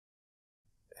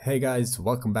Hey guys,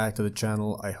 welcome back to the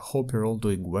channel. I hope you're all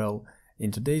doing well. In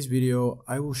today's video,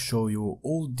 I will show you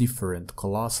all different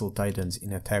colossal titans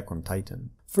in Attack on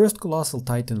Titan. First colossal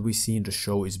titan we see in the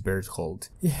show is Berthold.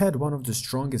 He had one of the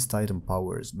strongest titan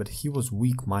powers, but he was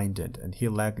weak-minded and he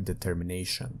lacked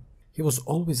determination. He was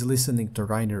always listening to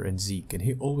Reiner and Zeke and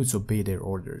he always obeyed their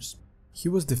orders. He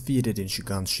was defeated in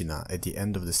Shiganshina at the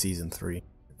end of the season 3,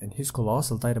 and his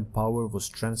colossal titan power was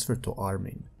transferred to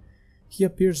Armin. He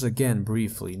appears again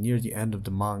briefly near the end of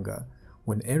the manga,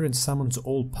 when Eren summons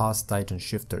all past Titan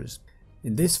shifters.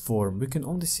 In this form, we can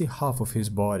only see half of his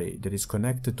body that is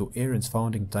connected to Eren's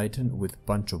founding Titan with a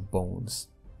bunch of bones.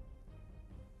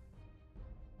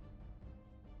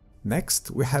 Next,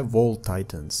 we have wall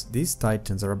titans. These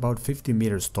titans are about 50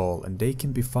 meters tall and they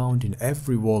can be found in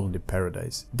every wall in the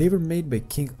paradise. They were made by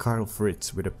King Karl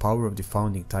Fritz with the power of the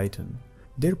founding Titan.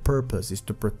 Their purpose is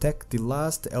to protect the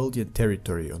last Eldian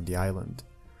territory on the island.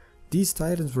 These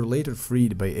titans were later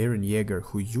freed by Eren Yeager,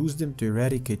 who used them to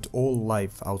eradicate all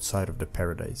life outside of the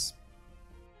paradise.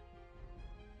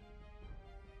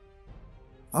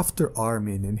 After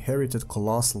Armin inherited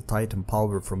colossal titan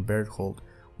power from Berthold,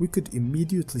 we could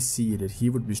immediately see that he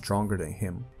would be stronger than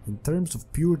him. In terms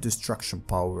of pure destruction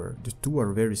power, the two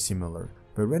are very similar,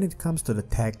 but when it comes to the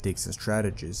tactics and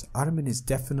strategies, Armin is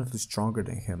definitely stronger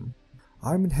than him.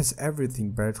 Armin has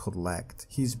everything Berthold lacked.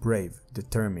 He is brave,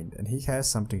 determined, and he has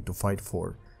something to fight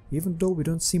for. Even though we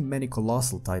don't see many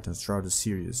colossal titans throughout the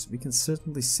series, we can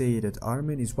certainly say that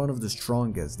Armin is one of the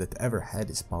strongest that ever had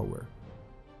his power.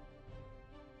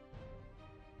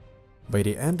 By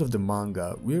the end of the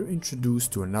manga, we are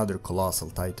introduced to another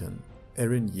colossal titan,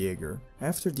 Eren Yeager.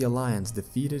 After the Alliance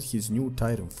defeated his new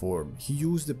titan form, he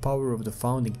used the power of the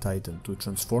founding titan to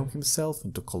transform himself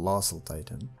into colossal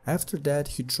titan. After that,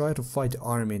 he tried to fight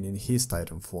Armin in his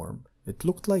titan form. It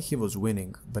looked like he was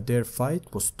winning, but their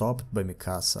fight was stopped by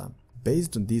Mikasa.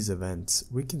 Based on these events,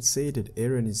 we can say that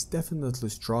Eren is definitely the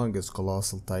strongest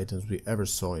colossal titans we ever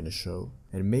saw in a show,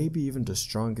 and maybe even the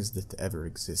strongest that ever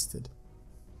existed.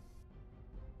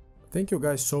 Thank you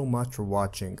guys so much for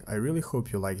watching. I really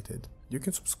hope you liked it. You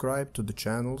can subscribe to the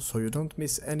channel so you don't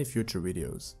miss any future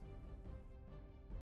videos.